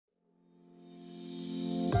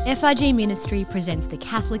FRG Ministry presents the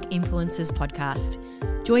Catholic Influencers podcast.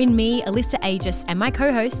 Join me, Alyssa Aegis, and my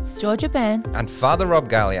co-hosts, Georgia Byrne and Father Rob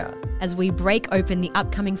Gallia, as we break open the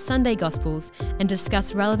upcoming Sunday Gospels and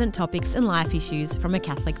discuss relevant topics and life issues from a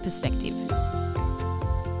Catholic perspective.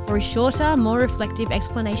 For a shorter, more reflective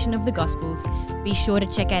explanation of the Gospels, be sure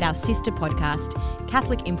to check out our sister podcast,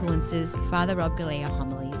 Catholic Influencers, Father Rob Gallia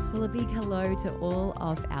Homilies. Well, a big hello to all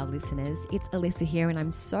of our listeners. It's Alyssa here, and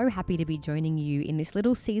I'm so happy to be joining you in this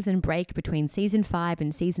little season break between Season 5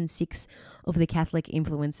 and Season 6 of the Catholic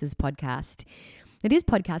Influencers podcast. Now, this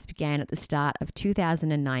podcast began at the start of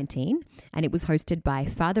 2019, and it was hosted by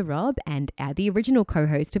Father Rob and the original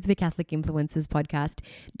co-host of the Catholic Influencers podcast,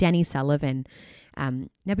 Danny Sullivan.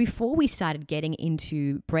 Now, before we started getting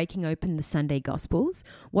into breaking open the Sunday Gospels,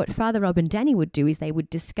 what Father Rob and Danny would do is they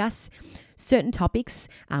would discuss certain topics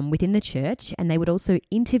within the church, and they would also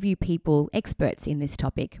interview people, experts in this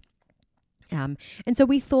topic. And so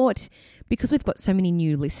we thought, because we've got so many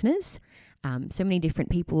new listeners, so many different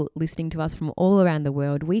people listening to us from all around the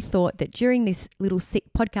world, we thought that during this little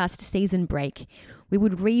podcast season break, we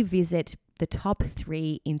would revisit the top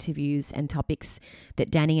 3 interviews and topics that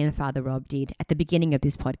Danny and Father Rob did at the beginning of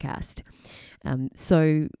this podcast.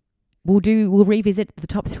 So we'll revisit the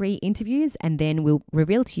top 3 interviews, and then we'll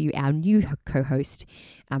reveal to you our new co-host,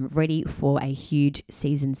 ready for a huge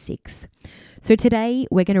season 6. So today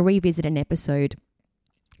we're going to revisit an episode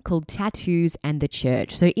called Tattoos and the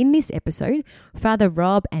Church. So in this episode, Father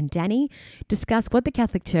Rob and Danny discuss what the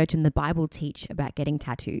Catholic Church and the Bible teach about getting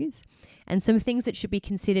tattoos, and some things that should be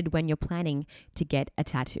considered when you're planning to get a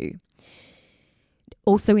tattoo.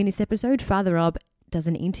 Also in this episode, Father Rob does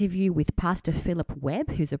an interview with Pastor Philip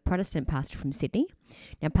Webb, who's a Protestant pastor from Sydney.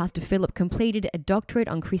 Now, Pastor Philip completed a doctorate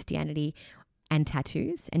on Christianity and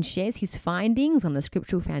tattoos, and shares his findings on the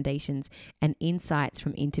scriptural foundations and insights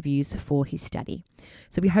from interviews for his study.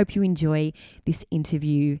 So we hope you enjoy this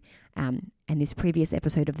interview and this previous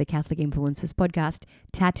episode of the Catholic Influencers podcast,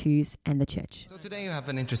 Tattoos and the Church. So today you have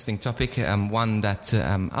an interesting topic, one that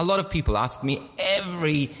a lot of people ask me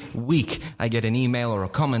every week. I get an email or a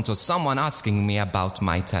comment or someone asking me about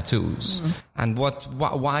my tattoos. And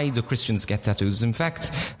why do Christians get tattoos? In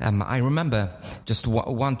fact, I remember just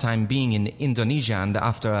one time being in Indonesia, and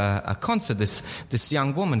after a concert, this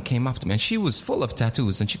young woman came up to me, and she was full of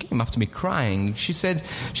tattoos, and she came up to me crying. She says,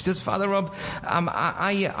 Father Rob,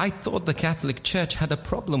 I thought the Catholic Church had a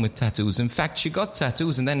problem with tattoos. In fact, she got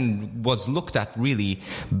tattoos and then was looked at really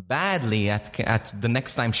badly at the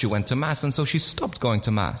next time she went to Mass, and so she stopped going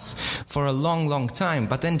to Mass for a long, long time.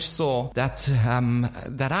 But then she saw that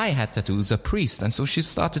I had tattoos, a priest, and so she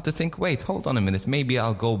started to think, wait, hold on a minute, maybe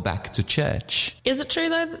I'll go back to church. Is it true,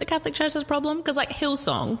 though, that the Catholic Church has a problem? Because, like,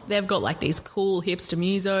 Hillsong, they've got, like, these cool hipster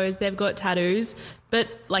musos, they've got tattoos, but,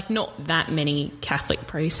 like, not that many Catholic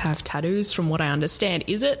priests have tattoos, from what I understand.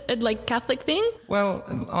 Is it a, like, Catholic thing? Well,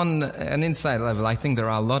 on an inside level, I think there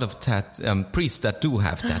are a lot of priests that do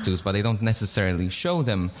have tattoos, but they don't necessarily show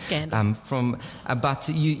them. Scandal. But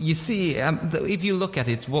you see, if you look at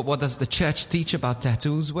it, what does the Church teach about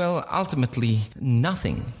tattoos? Well, ultimately,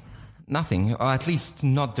 nothing. Nothing, or at least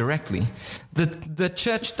not directly. The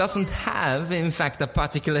Church doesn't have, in fact, a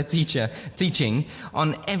particular teaching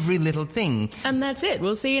on every little thing. And that's it.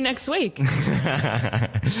 We'll see you next week.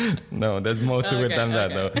 No, there's more to it than that,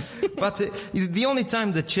 though. But the only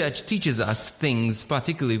time the Church teaches us things,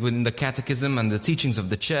 particularly within the Catechism and the teachings of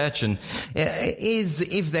the Church, is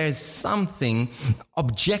if there's something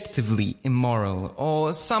objectively immoral,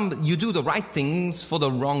 or you do the right things for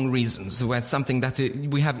the wrong reasons, where it's something that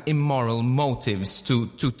we have immoral motives to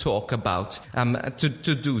talk about,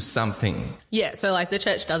 to do something. Yeah, so like the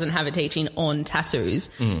Church doesn't have a teaching on tattoos,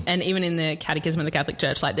 and even in the Catechism of the Catholic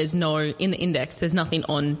Church, like in the index, there's nothing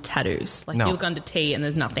on tattoos. Like you look under T and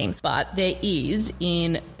there's nothing. But there is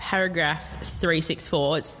in paragraph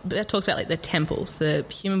 364, it talks about like the temples, the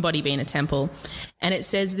human body being a temple, and it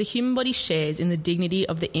says the human body shares in the dignity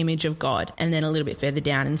of the image of God. And then a little bit further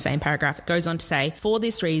down in the same paragraph, it goes on to say, for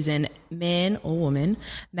this reason, man or woman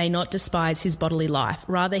may not despise his bodily life.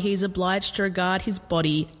 Rather, he is obliged to regard his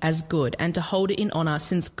body as good and to hold it in honour,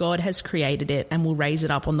 since God has created it and will raise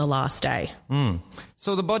it up on the last day.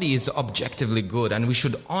 So the body is objectively good, and we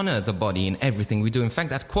should honor the body in everything we do. In fact,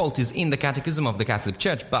 that quote is in the Catechism of the Catholic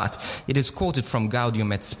Church, but it is quoted from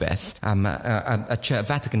Gaudium et Spes, a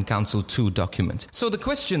Vatican Council II document. So the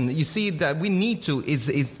question, you see, that we need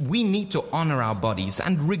to honor our bodies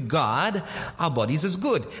and regard our bodies as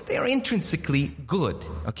good. They are intrinsically good,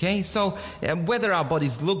 okay? So whether our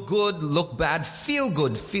bodies look good, look bad, feel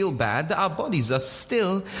good, feel bad, our bodies are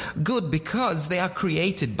still good because they are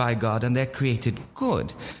created by God and they're created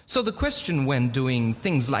good. So the question when doing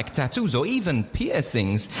things like tattoos or even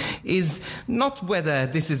piercings is not whether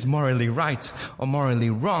this is morally right or morally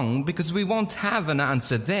wrong, because we won't have an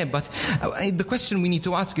answer there, but the question we need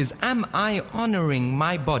to ask is, am I honoring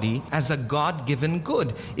my body as a God-given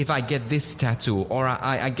good if I get this tattoo or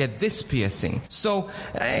I get this piercing? So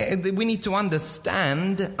we need to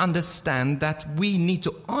understand that we need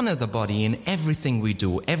to honor the body in everything we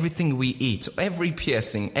do, everything we eat, every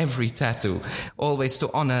piercing, every tattoo, always to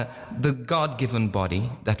honor the God-given body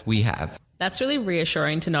that we have. That's really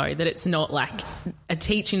reassuring to know that it's not like a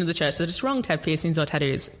teaching of the church that it's wrong to have piercings or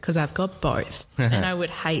tattoos, because I've got both. And I would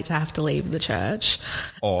hate to have to leave the church.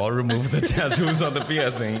 Or remove the tattoos or the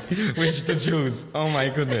piercing. Which to choose? Oh my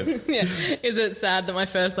goodness. Yeah. Is it sad that my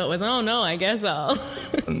first thought was, oh no, I guess I'll...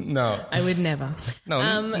 No. I would never.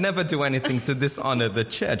 No, never do anything to dishonor the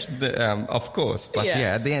church, of course. But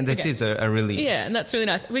at the end, it is a relief. Yeah, and that's really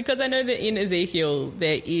nice. Because I know that in Ezekiel,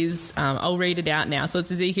 there is, I'll read it out now. So it's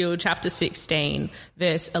Ezekiel chapter 16,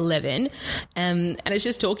 verse 11. And it's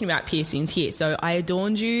just talking about piercings here. So I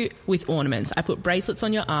adorned you with ornaments. I put bracelets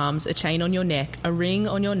on your arms, a chain on your neck, a ring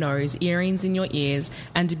on your nose, earrings in your ears,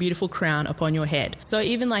 and a beautiful crown upon your head. So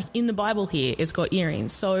even like in the Bible here, it's got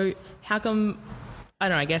earrings. So how come, I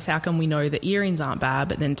don't know, I guess how come we know that earrings aren't bad,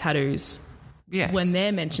 but then tattoos, when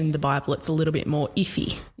they're mentioned in the Bible, it's a little bit more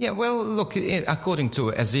iffy? Yeah, well, look, according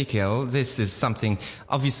to Ezekiel, this is something,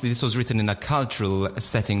 obviously this was written in a cultural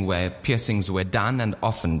setting where piercings were done and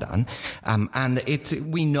often done. And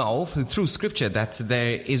we know through scripture that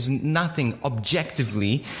there is nothing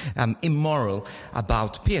objectively immoral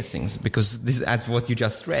about piercings, because this, as what you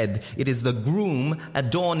just read, it is the groom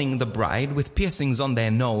adorning the bride with piercings on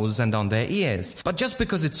their nose and on their ears. But just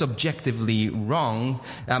because it's objectively wrong,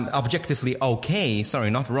 objectively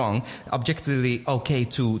objectively okay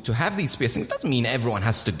to have these piercings, doesn't mean everyone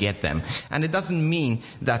has to get them. And it doesn't mean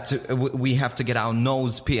that we have to get our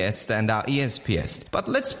nose pierced and our ears pierced. But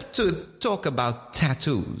let's talk about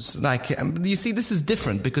tattoos. Like, you see, this is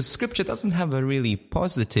different because scripture doesn't have a really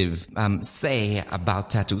positive say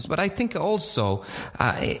about tattoos. But I think also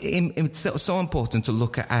it's so important to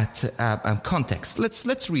look at context.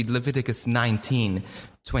 Let's read Leviticus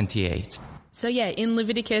 19:28. So in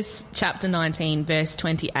Leviticus chapter 19, verse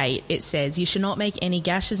 28, it says, "You should not make any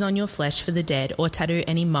gashes on your flesh for the dead or tattoo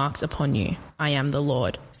any marks upon you. I am the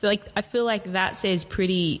Lord." So I feel like that says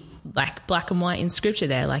pretty black and white in scripture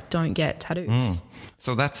there, don't get tattoos.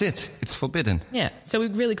 So that's it. It's forbidden. Yeah. So we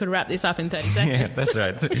really could wrap this up in 30 seconds. Yeah, that's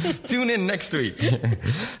right. Tune in next week.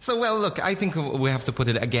 So, well, look, I think we have to put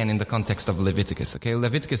it again in the context of Leviticus, okay?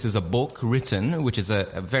 Leviticus is a book written, which is a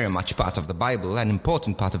very much part of the Bible, an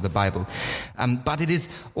important part of the Bible. But it is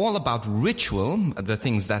all about ritual, the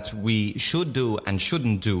things that we should do and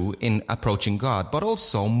shouldn't do in approaching God, but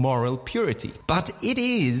also moral purity. But it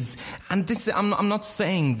is, and this, I'm not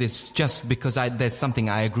saying this just because there's something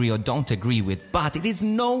I agree or don't agree with, but it is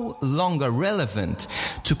no longer relevant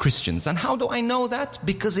to Christians. And how do I know that?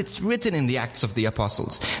 Because it's written in the Acts of the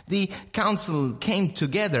Apostles. The council came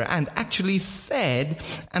together and actually said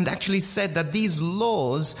that these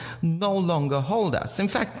laws no longer hold us. In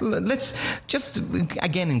fact, let's just,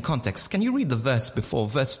 again in context, can you read the verse before,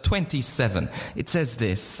 verse 27? It says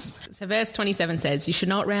this. So verse 27 says, "You should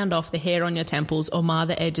not round off the hair on your temples or mar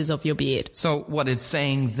the edges of your beard." So what it's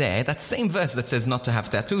saying there, that same verse that says not to have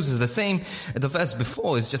tattoos is the verse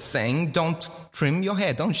before is just saying don't trim your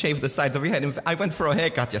hair, don't shave the sides of your head. I went for a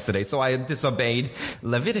haircut yesterday, so I disobeyed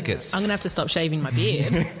Leviticus. I'm going to have to stop shaving my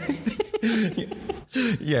beard.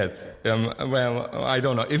 Yes. Well, I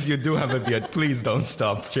don't know. If you do have a beard, please don't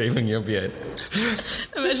stop shaving your beard.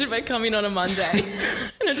 Imagine if I come in on a Monday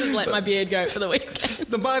and I just let my beard go for the weekend.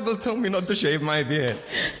 The Bible told me not to shave my beard.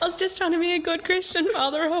 I was just trying to be a good Christian,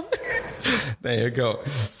 Father Rob. There you go.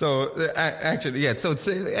 So, actually, yeah. So,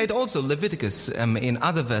 it also, Leviticus, in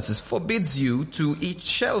other verses, forbids you to eat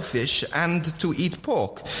shellfish and to eat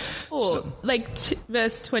pork. Or,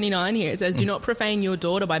 verse 29 here, it says, "Do not profane your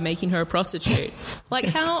daughter by making her a prostitute." How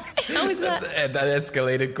is that? That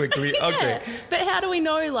escalated quickly. Yeah, okay. But how do we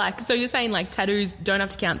know, so you're saying, tattoos, don't have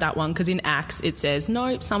to count that one, because in Acts it says,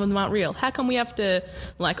 no, some of them aren't real. How come we have to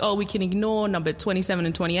like, oh, we can ignore number 27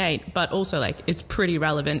 and 28, but also like it's pretty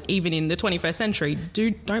relevant even in the 21st century.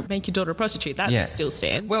 Don't make your daughter a prostitute. That still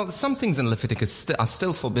stands. Well, some things in Leviticus are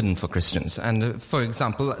still forbidden for Christians. And for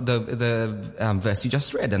example, the verse you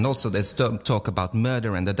just read, and also there's talk about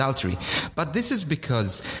murder and adultery. But this is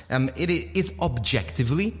because it is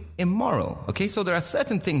objectively immoral. Okay, so there are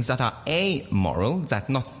certain things that are amoral, that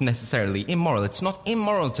not necessarily immoral. It's not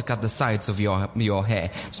immoral to cut the sides of your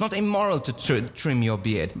hair. It's not immoral to trim your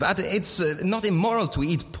beard. But it's not immoral to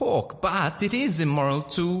eat pork. But it is immoral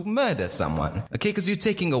to murder someone. Okay, because you're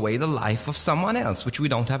taking away the life of someone else, which we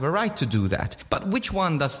don't have a right to do that. But which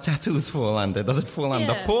one does tattoos fall under? Does it fall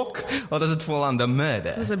under pork, or does it fall under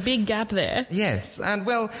murder? There's a big gap there. Yes, and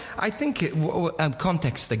well, I think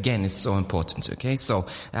context again is so important. Okay, so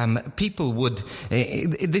people would.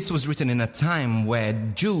 This was written in a time where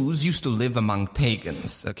Jews used to live among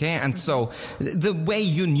pagans. Okay, and so the way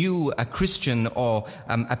you knew a Christian or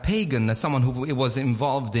a pagan, someone who was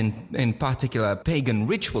involved in particular pagan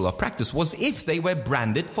ritual or practice, was if they were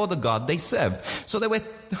branded for the god they served. So there were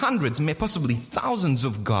hundreds, possibly thousands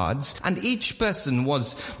of gods, and each person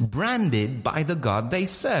was branded by the god they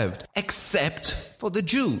served, except for the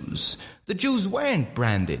Jews. The Jews weren't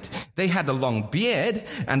branded. They had a long beard,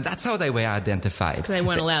 and that's how they were identified. Because they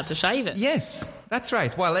weren't allowed to shave it. Yes, that's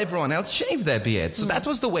right, while everyone else shaved their beard. So that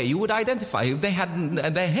was the way you would identify. They had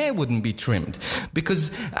their hair wouldn't be trimmed,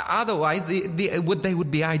 because otherwise they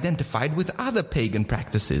would be identified with other pagan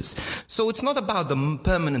practices. So it's not about the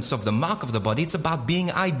permanence of the mark of the body, it's about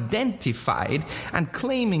being identified and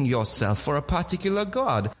claiming yourself for a particular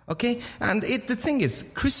god. Okay? And the thing is,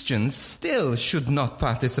 Christians still should not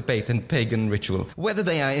participate in pagan ritual, whether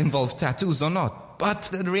they are involved tattoos or not. But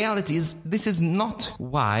the reality is, this is not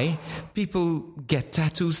why people get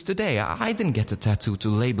tattoos today. I didn't get a tattoo to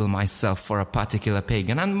label myself for a particular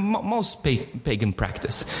pagan, and most pagan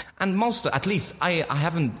practice. And most, at least, I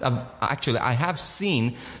have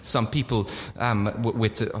seen some people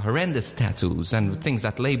with horrendous tattoos and things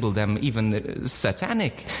that label them even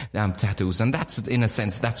satanic tattoos. And that's, in a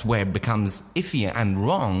sense, that's where it becomes iffy and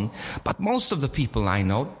wrong. But most of the people I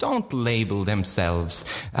know don't label themselves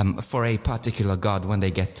for a particular god when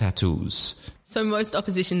they get tattoos. So most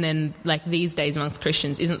opposition then, like these days amongst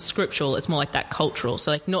Christians, isn't scriptural, it's more like that cultural.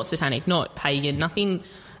 So like not satanic, not pagan, nothing,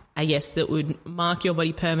 I guess, that would mark your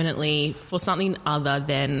body permanently for something other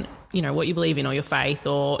than, you know, what you believe in or your faith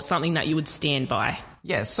or something that you would stand by.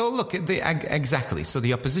 Yeah, so look, exactly. So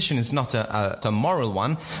the opposition is not a moral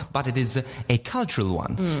one, but it is a cultural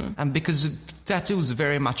one. And because tattoos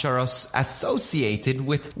very much are associated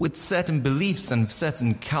with certain beliefs and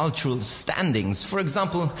certain cultural standings. For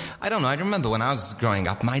example, I don't know, I remember when I was growing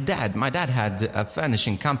up, my dad had a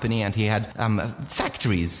furnishing company, and he had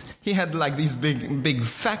factories. He had like these big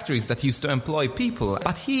factories that used to employ people,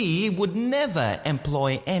 but he would never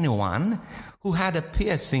employ anyone who had a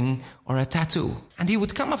piercing or a tattoo. And he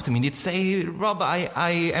would come up to me and he'd say, Rob,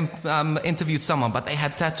 I interviewed someone, but they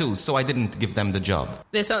had tattoos, so I didn't give them the job.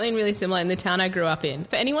 There's something really similar in the town I grew up in.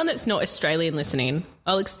 For anyone that's not Australian listening,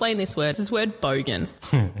 I'll explain this word. It's this word bogan.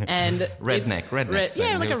 And redneck.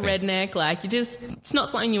 Yeah, like a redneck. Like it's not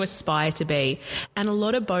something you aspire to be. And a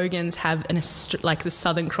lot of bogans have like the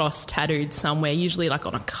Southern Cross tattooed somewhere, usually like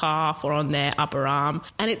on a calf or on their upper arm.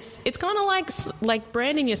 And it's kind of like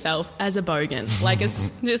branding yourself as a bogan. Like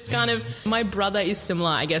it's just kind of, my brother is similar,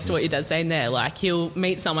 I guess, to what your dad's saying there. Like he'll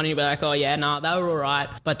meet someone and he'll be like, oh yeah, nah, they were all right,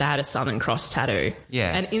 but they had a Southern Cross tattoo.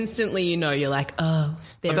 Yeah. And instantly you're like, oh,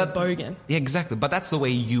 they're a bogan. Yeah, exactly. But that's the way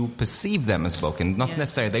you perceive them as bogan. Not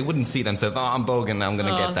necessarily, they wouldn't see themselves, oh, I'm bogan, I'm going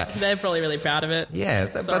to get that. They're probably really proud of it. Yeah.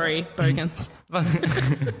 Sorry, bogans. But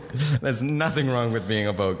there's nothing wrong with being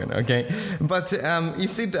a bogan, okay? But you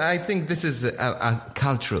see, I think this is a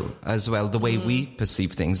cultural as well, the way we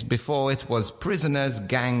perceive things. Before it was prisoners,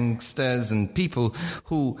 gangsters, and people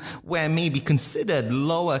who were maybe considered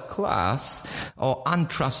lower class or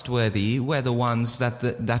untrustworthy were the ones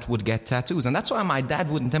that would get tattoos. And that's why my dad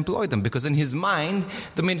wouldn't employ them, because in his mind,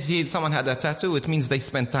 the minute someone had a tattoo, it means they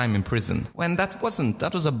spent time in prison. When that wasn't.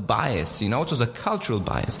 That was a bias, it was a cultural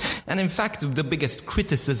bias. And in fact, the biggest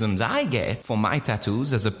criticisms I get for my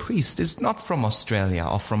tattoos as a priest is not from Australia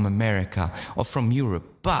or from America or from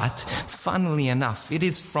Europe. But funnily enough, it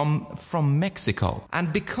is from Mexico.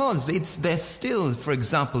 And because there's still, for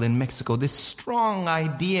example, in Mexico, this strong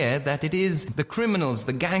idea that it is the criminals,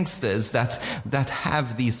 the gangsters that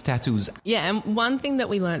have these tattoos. Yeah, and one thing that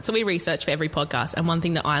we learned, so we research for every podcast, and one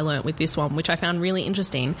thing that I learned with this one, which I found really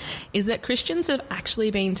interesting, is that Christians have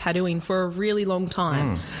actually been tattooing for a really long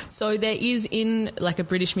time. So there is in like a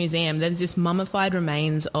British museum, there's this mummified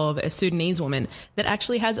remains of a Sudanese woman that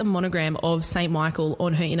actually has a monogram of St. Michael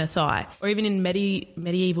on her inner thigh. Or even in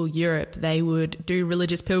medieval Europe, they would do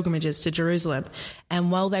religious pilgrimages to Jerusalem.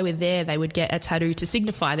 And while they were there, they would get a tattoo to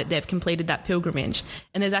signify that they've completed that pilgrimage.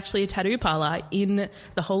 And there's actually a tattoo parlor in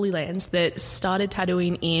the Holy Lands that started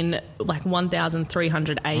tattooing in like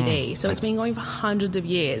 1300 AD. So it's been going for hundreds of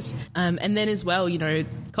years. And then as well, you know,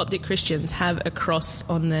 Coptic Christians have a cross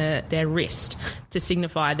on their wrist to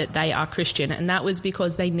signify that they are Christian. And that was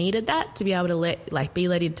because they needed that to be able to be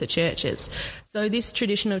let into churches. So this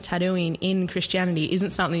tradition of tattooing in Christianity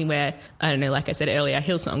isn't something where, I don't know, like I said earlier,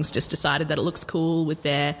 Hillsong's just decided that it looks cool with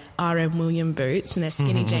their R.M. Williams boots and their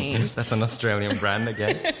skinny jeans. That's an Australian brand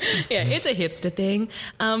again. Yeah, it's a hipster thing.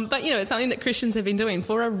 But, you know, it's something that Christians have been doing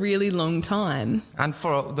for a really long time. And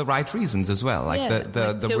for the right reasons as well. Like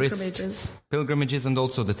the wrist pilgrimages, and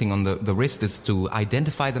also the thing on the wrist is to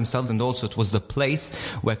identify themselves, and also it was the place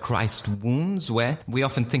where Christ's wounds were. We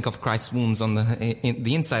often think of Christ's wounds on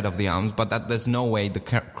the inside of the arms, but that there's no way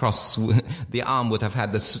the arm would have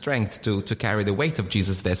had the strength to carry the weight of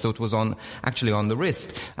Jesus there. So it was actually on the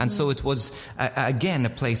wrist. And so it was, again, a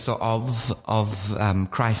place of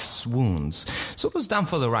Christ's wounds. So it was done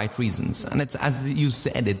for the right reasons. And it's, as you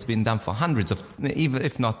said, it's been done for hundreds of, even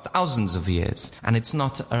if not thousands of years. And it's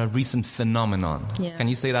not a recent phenomenon. Yeah. Can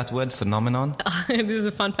you say that word, phenomenon? This is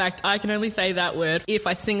a fun fact. I can only say that word if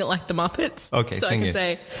I sing it like the Muppets. Okay, so sing I can it.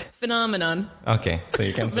 say phenomenon. Okay, so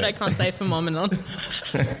you can say But I can't say phenomenon.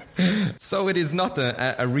 So it is not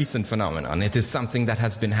a recent phenomenon. It is something that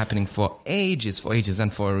has been happening for ages,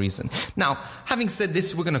 and for a reason. Now, having said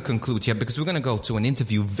this, we're going to conclude here because we're going to go to an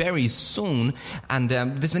interview very soon. And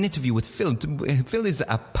there's an interview with Phil. Phil is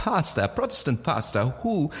a pastor, a Protestant pastor,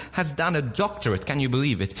 who has done a doctorate, can you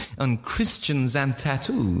believe it, on Christians and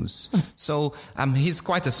tattoos. So he's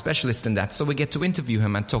quite a specialist in that. So we get to interview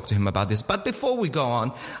him and talk to him about this. But before we go on,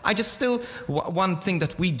 one thing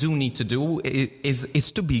that we do need to do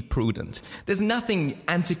is to be prudent. There's nothing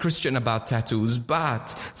anti-Christian about tattoos,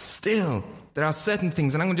 but still, there are certain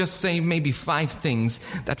things, and I'm going to just say maybe 5 things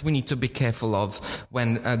that we need to be careful of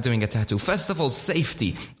when doing a tattoo. First of all,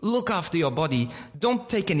 safety. Look after your body. Don't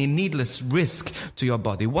take any needless risk to your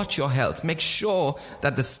body. Watch your health. Make sure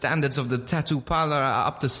that the standards of the tattoo parlor are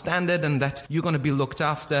up to standard, and that you're going to be looked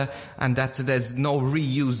after, and that there's no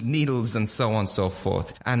reused needles and so on and so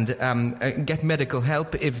forth. And get medical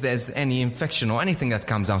help if there's any infection or anything that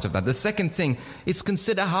comes out of that. The second thing is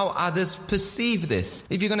consider how others perceive this.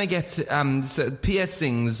 If you're going to get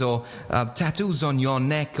piercings or tattoos on your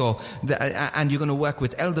neck, and you're going to work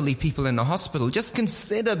with elderly people in a hospital, just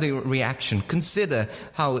consider the reaction. Consider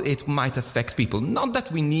how it might affect people. Not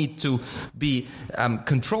that we need to be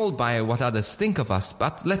controlled by what others think of us,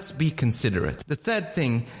 but let's be considerate. The third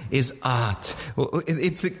thing is art.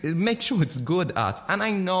 Make sure it's good art. And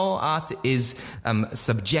I know art is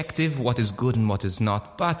subjective, what is good and what is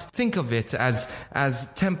not, but think of it as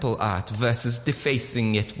temple art versus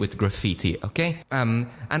defacing it with graffiti. Okay? And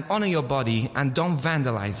honor your body and don't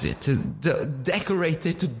vandalize it. Decorate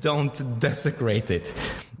it, don't desecrate it.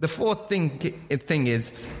 The fourth thing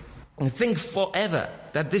is think forever.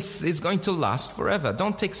 That this is going to last forever.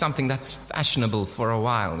 Don't take something that's fashionable for a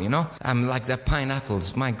while, you know? Like the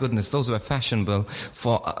pineapples. My goodness, those were fashionable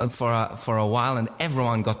for a while, and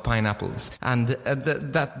everyone got pineapples. And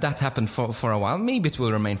that happened for a while. Maybe it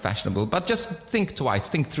will remain fashionable, but just think twice,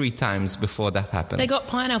 think 3 times before that happens. They got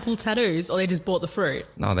pineapple tattoos, or they just bought the fruit?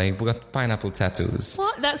 No, they got pineapple tattoos.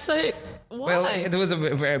 What? That's so... Why? Well, it was a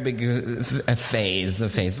very big phase.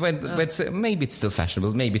 But maybe it's still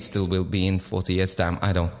fashionable. Maybe it still will be in 40 years' time.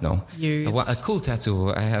 I don't know. A cool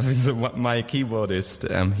tattoo I have is my keyboardist.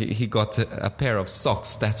 He got a pair of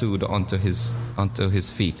socks tattooed onto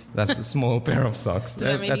his feet. That's a small pair of socks. Does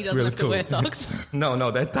that mean he doesn't really have to wear socks?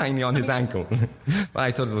 No, they're tiny on his ankle. But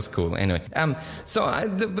I thought it was cool. Anyway,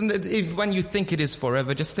 when you think it is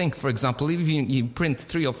forever, just think, for example, if you print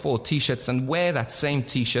 3 or 4 T-shirts and wear that same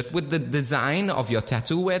T-shirt with the design of your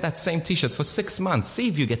tattoo, wear that same T-shirt for 6 months. See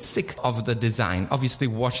if you get sick of the design. Obviously,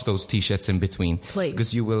 wash those T-shirts in between. Please.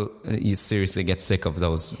 Because you seriously get sick of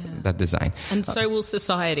that design. And so will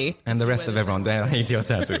society. And the rest of everyone. They hate your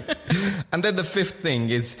tattoo. And then the fifth thing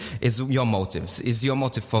is your motives. Is your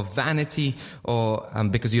motive for vanity, or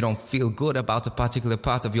because you don't feel good about a particular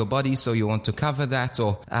part of your body, so you want to cover that,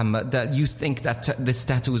 or that you think that this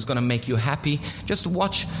tattoo is going to make you happy? Just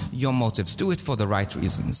watch your motives. Do it for the right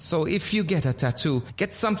reasons. So if you get a tattoo,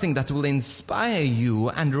 get something that will inspire you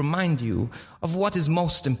and remind you of what is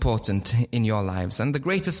most important in your lives. And the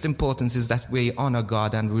greatest importance is that we honor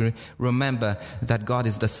God and we remember that God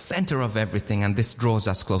is the center of everything, and this draws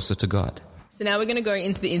us closer to God. So now we're going to go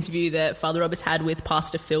into the interview that Father Rob has had with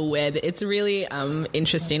Pastor Phil Webb. It's really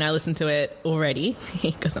interesting. I listened to it already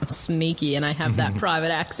because I'm sneaky and I have that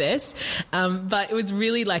private access. But it was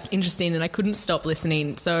really interesting and I couldn't stop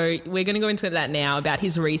listening. So we're going to go into that now about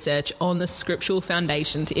his research on the scriptural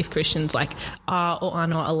foundation to if Christians are or are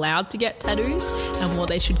not allowed to get tattoos and what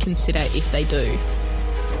they should consider if they do.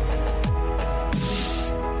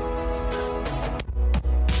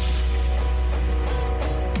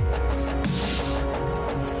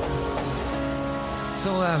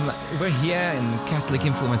 So we're here in Catholic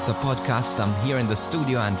Influencer Podcast. I'm here in the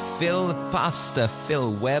studio, and Pastor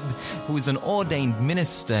Phil Webb, who is an ordained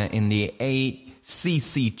minister in the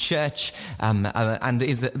ACC Church, and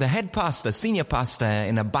is the head pastor, senior pastor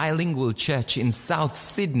in a bilingual church in South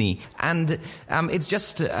Sydney. And it's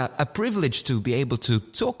just a privilege to be able to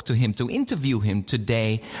talk to him, to interview him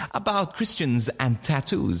today about Christians and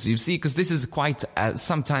tattoos. You see, because this is quite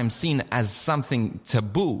sometimes seen as something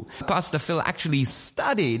taboo. Pastor Phil actually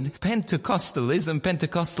studied Pentecostals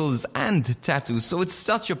and tattoos. So it's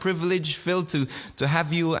such a privilege, Phil, to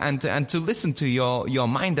have you and to listen to your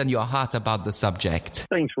mind and your heart about the subject.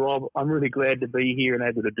 Thanks, Rob. I'm really glad to be here and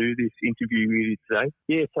able to do this interview with you today.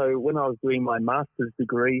 Yeah, so when I was doing my master's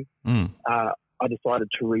degree, I decided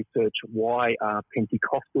to research why are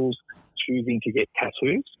Pentecostals choosing to get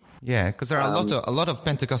tattoos. Yeah, because there are a lot of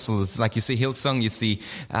Pentecostals, like you see Hillsong, you see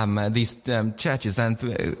these churches and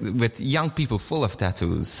with young people full of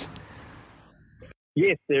tattoos.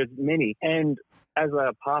 Yes, there's many. And as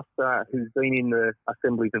a pastor who's been in the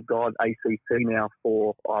Assemblies of God, ACC, now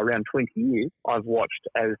for around 20 years, I've watched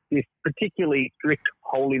as this particularly strict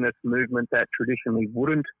holiness movement that traditionally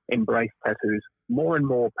wouldn't embrace tattoos, more and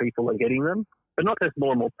more people are getting them. But not just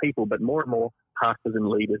more and more people, but more and more pastors and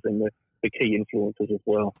leaders and the key influencers as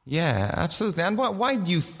well. Yeah, absolutely. And why do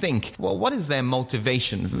you think, what is their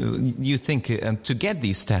motivation, you think, to get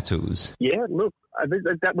these tattoos? Yeah, look,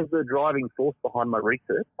 that was the driving force behind my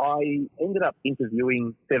research. I ended up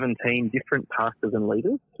interviewing 17 different pastors and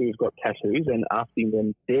leaders who've got tattoos and asking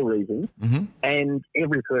them their reasons. Mm-hmm. And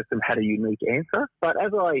every person had a unique answer. But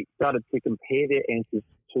as I started to compare their answers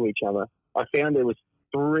to each other, I found there was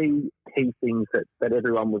three key things that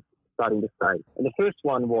everyone was starting to say. And the first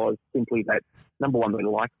one was simply that, number one, they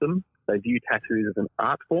like them. They view tattoos as an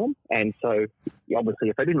art form. And so, obviously,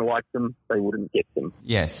 if they didn't like them, they wouldn't get them.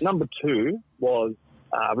 Yes. Number two was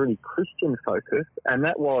really Christian-focused, and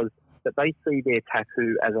that was that they see their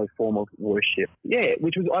tattoo as a form of worship. Yeah,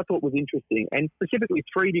 which I thought was interesting. And specifically,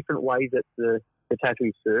 three different ways that the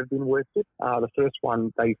tattoo served in worship. The first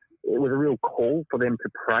one, it was a real call for them to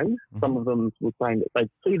praise. Mm-hmm. Some of them were saying that they'd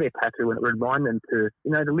see their tattoo and it would remind them to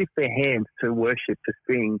lift their hands, to worship, to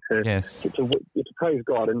sing, to praise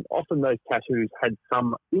God. And often those tattoos had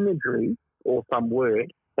some imagery or some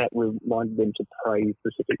word that reminded them to pray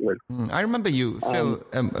specifically. I remember you, Phil,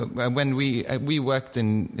 when we worked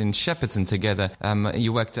in Shepparton together,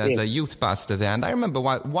 you worked as a youth pastor there, and I remember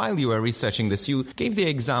while you were researching this, you gave the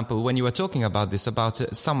example when you were talking about this, about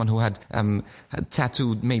someone who had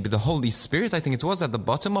tattooed maybe the Holy Spirit, I think it was, at the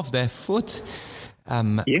bottom of their foot.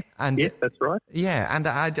 Yes, that's right. Yeah, and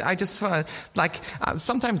I just felt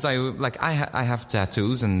sometimes I have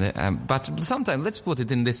tattoos, and but sometimes, let's put it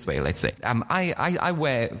in this way. Let's say I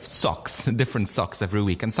wear socks, different socks every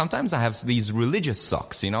week, and sometimes I have these religious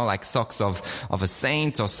socks, like socks of a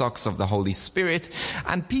saint or socks of the Holy Spirit,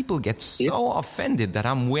 and people get so offended that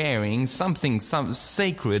I'm wearing something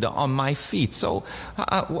sacred on my feet. So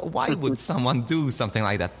why would someone do something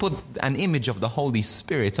like that? Put an image of the Holy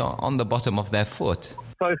Spirit on the bottom of their foot?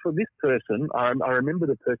 So for this person, I remember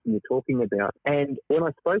the person you're talking about, and when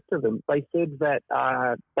I spoke to them, they said that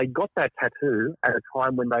they got that tattoo at a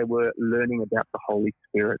time when they were learning about the Holy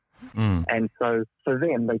Spirit. And so for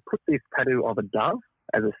them, they put this tattoo of a dove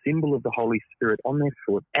as a symbol of the Holy Spirit on their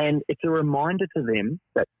foot, and it's a reminder to them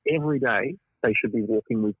that every day they should be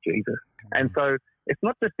walking with Jesus. And so it's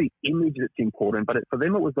not just the image that's important, but for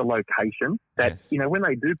them it was the location that, when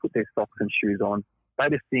they do put their socks and shoes on, they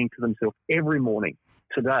just think to themselves every morning,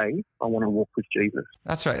 today, I want to walk with Jesus.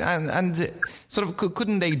 That's right. And sort of,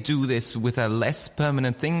 couldn't they do this with a less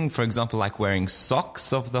permanent thing? For example, like wearing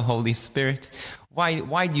socks of the Holy Spirit?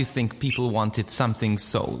 Why do you think people want something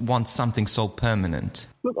so permanent?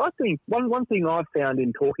 Look, I think one thing I've found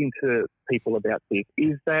in talking to people about this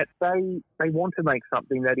is that they want to make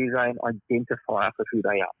something that is an identifier for who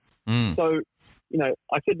they are. So,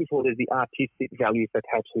 I said before there's the artistic value for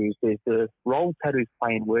tattoos, there's the role tattoos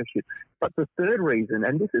play in worship. But the third reason,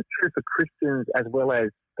 and this is true for Christians as well as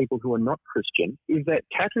people who are not Christian, is that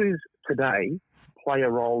tattoos today play a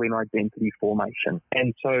role in identity formation.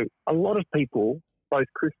 And so a lot of people, both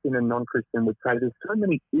Christian and non-Christian, would say there's so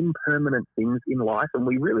many impermanent things in life and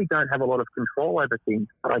we really don't have a lot of control over things,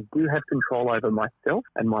 but I do have control over myself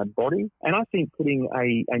and my body. And I think putting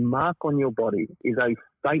a mark on your body is a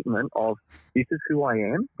statement of this is who I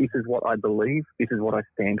am, this is what I believe, this is what I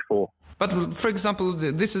stand for. But, for example,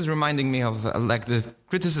 this is reminding me of the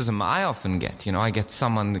criticism I often get. I get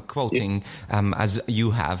someone quoting, as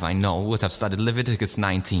you have, I know, would have studied Leviticus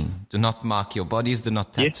 19. Do not mark your bodies, do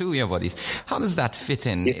not tattoo your bodies. How does that fit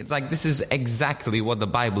in? It's like this is exactly what the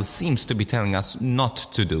Bible seems to be telling us not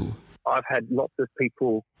to do. I've had lots of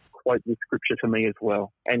people quote this scripture to me as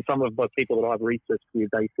well. And some of the people that I've researched with,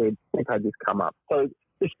 they said, we've had this come up. So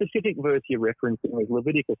the specific verse you're referencing is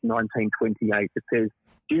Leviticus 19:28. It says,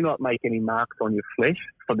 do not make any marks on your flesh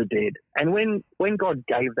for the dead. And when God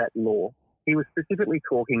gave that law, he was specifically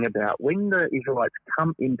talking about when the Israelites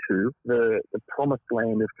come into the promised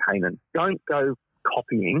land of Canaan, don't go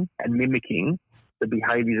copying and mimicking the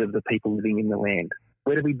behaviours of the people living in the land.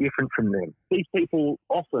 We're to be different from them. These people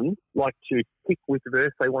often like to pick which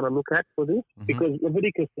verse they want to look at for this, because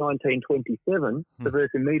Leviticus 19:27, the verse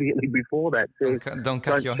immediately before that says, don't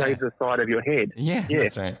shave the side of your head. Yeah,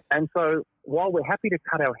 that's right. And so while we're happy to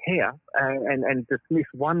cut our hair and dismiss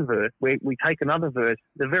one verse, we take another verse,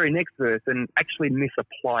 the very next verse, and actually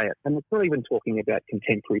misapply it. And it's not even talking about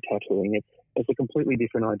contemporary tattooing. It's a completely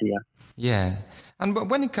different idea. Yeah. And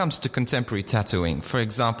when it comes to contemporary tattooing, for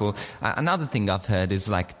example, another thing I've heard is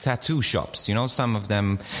like tattoo shops. Some of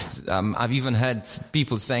them, I've even heard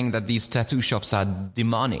people saying that these tattoo shops are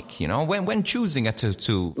demonic. When choosing a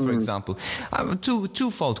tattoo, for example,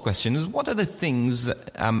 twofold question is, what are the things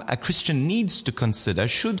a Christian needs to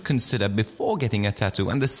should consider before getting a tattoo?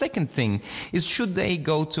 And the second thing is, should they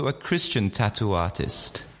go to a Christian tattoo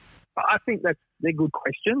artist? I think they're good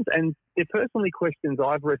questions, and they're personally questions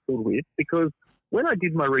I've wrestled with, because when I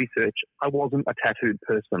did my research, I wasn't a tattooed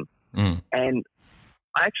person. And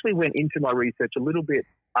I actually went into my research a little bit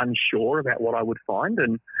unsure about what I would find.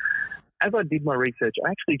 And as I did my research, I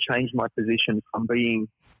actually changed my position from being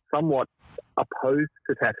somewhat opposed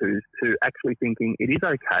to tattoos to actually thinking it is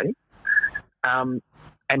okay.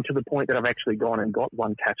 And to the point that I've actually gone and got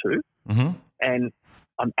one tattoo. And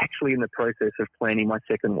I'm actually in the process of planning my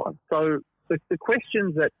second one. So the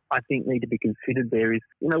questions that I think need to be considered there is,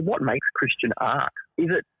 what makes Christian art? Is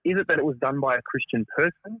it that it was done by a Christian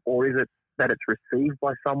person, or is it that it's received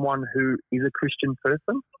by someone who is a Christian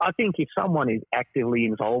person? I think if someone is actively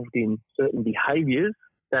involved in certain behaviours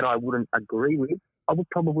that I wouldn't agree with, I would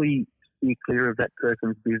probably steer clear of that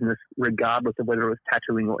person's business regardless of whether it was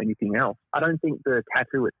tattooing or anything else. I don't think the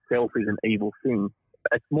tattoo itself is an evil thing.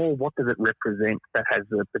 It's more, what does it represent that has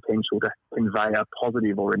the potential to convey a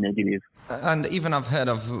positive or a negative? And even I've heard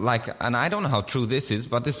of, and I don't know how true this is,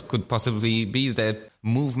 but this could possibly be the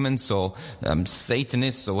movements or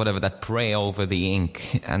Satanists or whatever that pray over the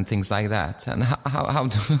ink and things like that. And how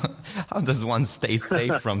does one stay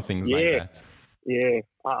safe from things like that? Yeah,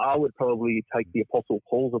 I would probably take the Apostle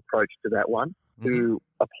Paul's approach to that one, who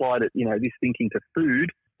applied it, this thinking to food.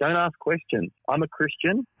 Don't ask questions. I'm a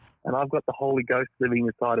Christian, and I've got the Holy Ghost living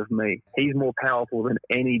inside of me. He's more powerful than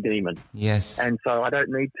any demon. Yes. And so I don't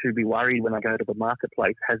need to be worried when I go to the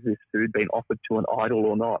marketplace, has this food been offered to an idol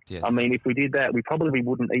or not? Yes. I mean, if we did that, we probably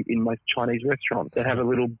wouldn't eat in most Chinese restaurants that have a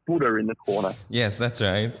little Buddha in the corner. Yes, that's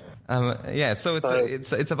right. So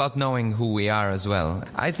it's about knowing who we are as well.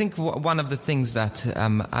 I think one of the things that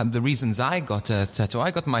the reasons I got a tattoo,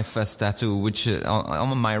 I got my first tattoo, which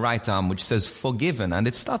on my right arm, which says "forgiven," and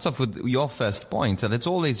it starts off with your first point, and it's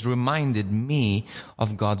always reminded me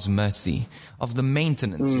of God's mercy, of the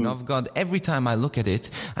maintenance, of God. Every time I look at it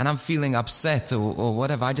and I'm feeling upset or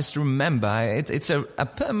whatever, I just remember it's a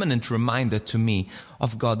permanent reminder to me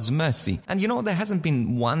of God's mercy. And there hasn't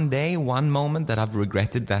been one day, one moment that I've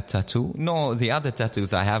regretted that tattoo, nor the other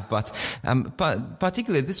tattoos I have, but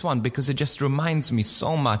particularly this one, because it just reminds me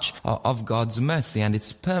so much of God's mercy, and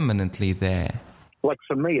it's permanently there. Like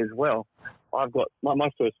for me as well, I've got my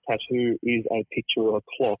first tattoo is a picture of a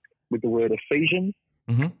clock with the word Ephesians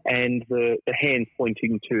and the hand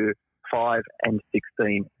pointing to 5 and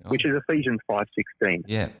 16, which is Ephesians 5:16.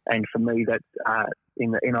 Yeah. And for me, that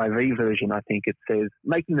in the NIV version, I think it says,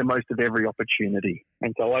 making the most of every opportunity.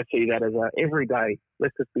 And so I see that as every day,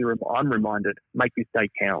 let's just be, I'm reminded, make this day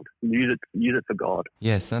count. Use it for God.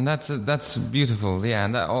 Yes, and that's beautiful. Yeah,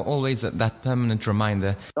 and always that permanent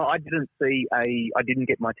reminder. No, I didn't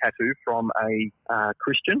get my tattoo from a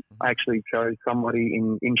Christian. I actually chose somebody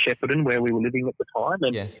in Shepparton where we were living at the time.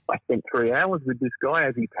 And yes. I spent 3 hours with this guy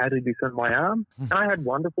as he tattooed this on my arm. And I had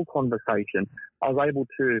wonderful conversation. I was able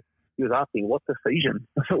to, he was asking, what's Ephesians?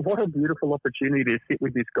 What a beautiful opportunity to sit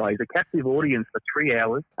with this guy. He's a captive audience for 3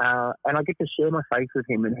 hours, and I get to share my faith with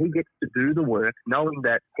him, and he gets to do the work knowing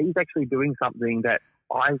that he's actually doing something that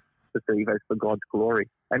I perceive as for God's glory.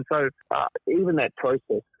 And so even that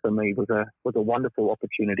process for me was a wonderful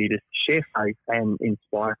opportunity to share faith and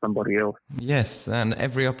inspire somebody else. Yes, and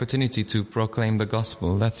every opportunity to proclaim the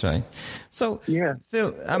gospel. That's right. So, yeah.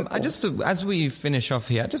 Phil, as we finish off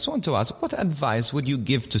here, I just want to ask, what advice would you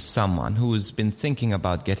give to someone who's been thinking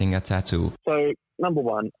about getting a tattoo? So, number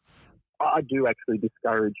one, I do actually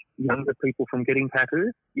discourage younger people from getting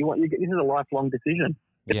tattoos. This is a lifelong decision.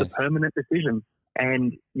 It's a permanent decision.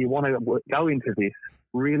 And you want to go into this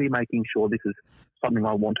really making sure this is something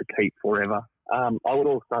I want to keep forever. I would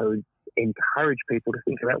also encourage people to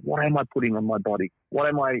think about, what am I putting on my body? What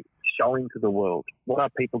am I showing to the world? What are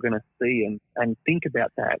people going to see? And think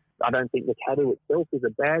about that. I don't think the tattoo itself is a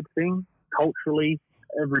bad thing. Culturally,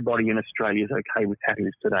 everybody in Australia is okay with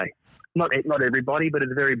tattoos today. Not everybody, but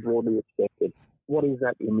it's very broadly accepted. What is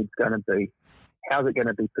that image going to be? How's it going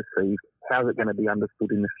to be perceived? How's it going to be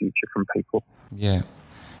understood in the future from people? Yeah,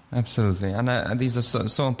 absolutely. And these are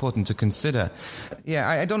so important to consider. Yeah,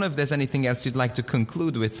 I don't know if there's anything else you'd like to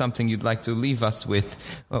conclude with, something you'd like to leave us with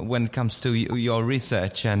when it comes to your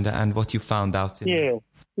research and what you found out. Yeah,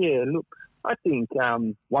 look, I think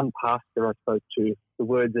one pastor I spoke to, the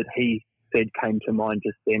words that he said came to mind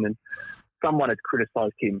just then, and someone had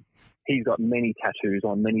criticised him. He's got many tattoos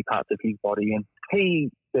on many parts of his body, and he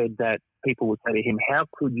said that people would say to him, how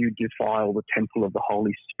could you defile the temple of the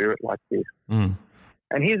Holy Spirit like this? And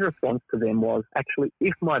his response to them was, actually,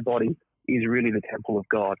 if my body is really the temple of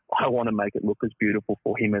God, I want to make it look as beautiful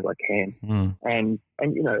for him as I can. And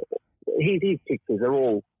you know, his pictures are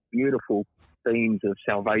all beautiful themes of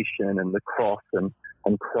salvation and the cross and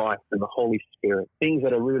Christ and the Holy Spirit, things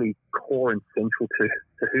that are really core and central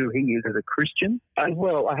to who he is as a Christian. As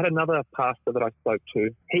well, I had another pastor that I spoke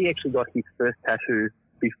to. He actually got his first tattoo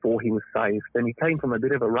before he was saved, and he came from a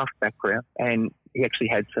bit of a rough background, and he actually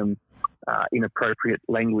had some inappropriate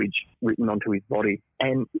language written onto his body.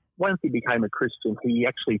 And once he became a Christian, he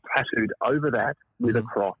actually tattooed over that with a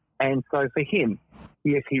cross. And so for him,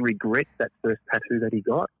 yes, he regrets that first tattoo that he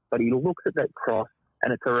got, but he looks at that cross,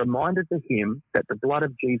 and it's a reminder to him that the blood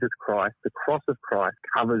of Jesus Christ, the cross of Christ,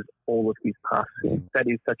 covers all of his past sins. That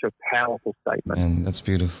is such a powerful statement. And that's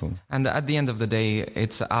beautiful. And at the end of the day,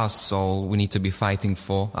 it's our soul we need to be fighting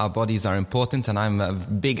for. Our bodies are important, and I'm a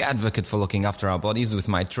big advocate for looking after our bodies with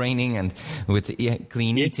my training and with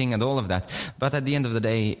clean eating and all of that. But at the end of the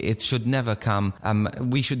day, it should never come.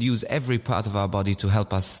 We should use every part of our body to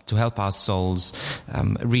help our souls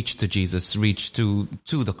reach to Jesus, reach to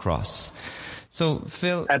the cross. So,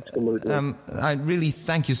 Phil, absolutely. I really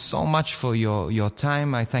thank you so much for your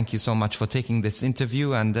time. I thank you so much for taking this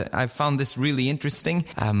interview, and I found this really interesting.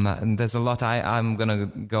 And there's a lot I'm going to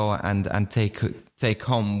go and take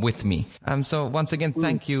home with me. So once again,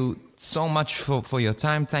 thank you so much for your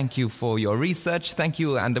time. Thank you for your research. Thank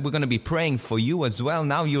you. And we're going to be praying for you as well.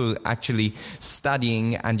 Now you're actually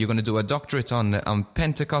studying, and you're going to do a doctorate on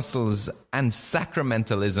Pentecostals and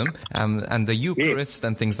sacramentalism, and the Eucharist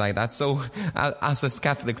and things like that. So us as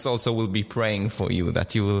Catholics also will be praying for you,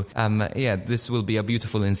 that you will, this will be a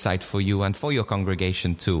beautiful insight for you and for your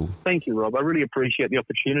congregation too. Thank you, Rob. I really appreciate the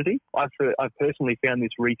opportunity. I've personally found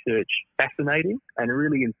this research fascinating and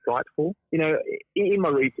really insightful. You know, in my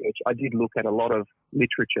research, I did look at a lot of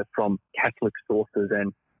literature from Catholic sources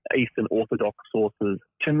and Eastern Orthodox sources.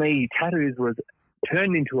 To me, tattoos was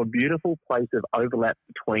turned into a beautiful place of overlap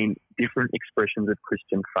between different expressions of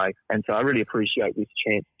Christian faith. And so I really appreciate this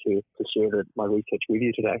chance to share my research with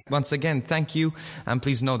you today. Once again, thank you. And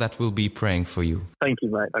please know that we'll be praying for you. Thank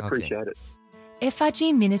you, mate. I appreciate it.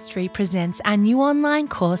 FRG Ministry presents our new online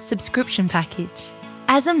course subscription package.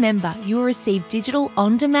 As a member, you will receive digital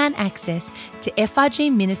on-demand access to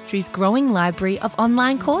FRG Ministry's growing library of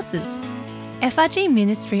online courses. FRG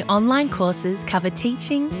Ministry online courses cover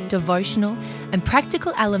teaching, devotional, and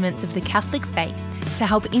practical elements of the Catholic faith to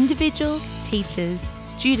help individuals, teachers,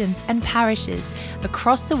 students, and parishes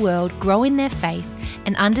across the world grow in their faith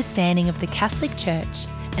and understanding of the Catholic Church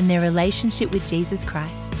and their relationship with Jesus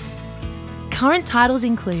Christ. Current titles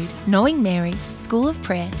include Knowing Mary, School of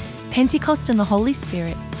Prayer, Pentecost and the Holy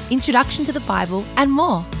Spirit, Introduction to the Bible, and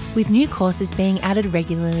more, with new courses being added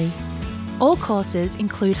regularly. All courses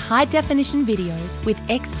include high-definition videos with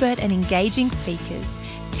expert and engaging speakers,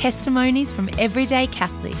 testimonies from everyday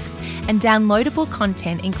Catholics, and downloadable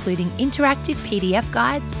content including interactive PDF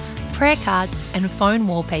guides, prayer cards, and phone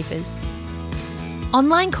wallpapers.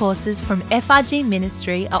 Online courses from FRG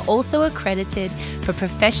Ministry are also accredited for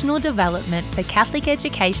professional development for Catholic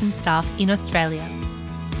education staff in Australia.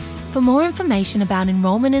 For more information about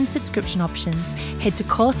enrolment and subscription options, head to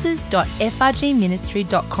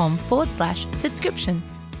courses.frgministry.com/subscription.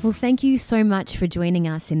 Well, thank you so much for joining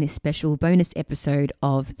us in this special bonus episode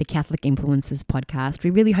of the Catholic Influencers podcast.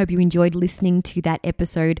 We really hope you enjoyed listening to that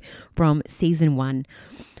episode from season 1.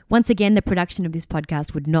 Once again, the production of this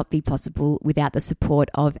podcast would not be possible without the support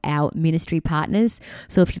of our ministry partners.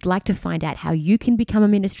 So if you'd like to find out how you can become a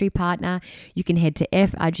ministry partner, you can head to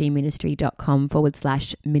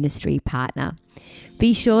frgministry.com/ministry partner.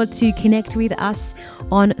 Be sure to connect with us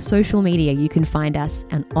on social media. You can find us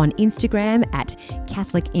on Instagram at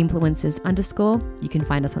Catholic Influencers _. You can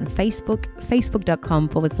find us on Facebook,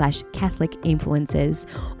 facebook.com/Catholic Influencers.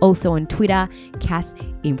 Also on Twitter, Cath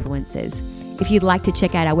Influencers. If you'd like to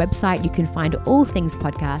check out our website, you can find all things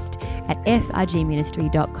podcast at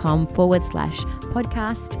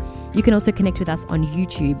frgministry.com/podcast. You can also connect with us on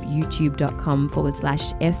YouTube,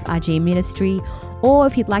 youtube.com/FRGministry. Or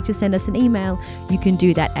if you'd like to send us an email, you can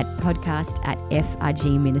do that at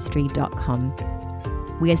podcast@frgministry.com.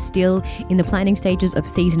 We are still in the planning stages of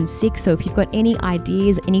season 6, so if you've got any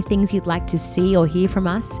ideas, any things you'd like to see or hear from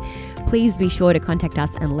us, please be sure to contact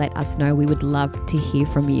us and let us know. We would love to hear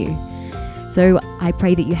from you. So I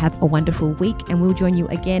pray that you have a wonderful week, and we'll join you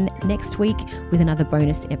again next week with another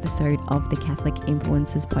bonus episode of the Catholic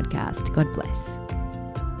Influencers podcast. God bless.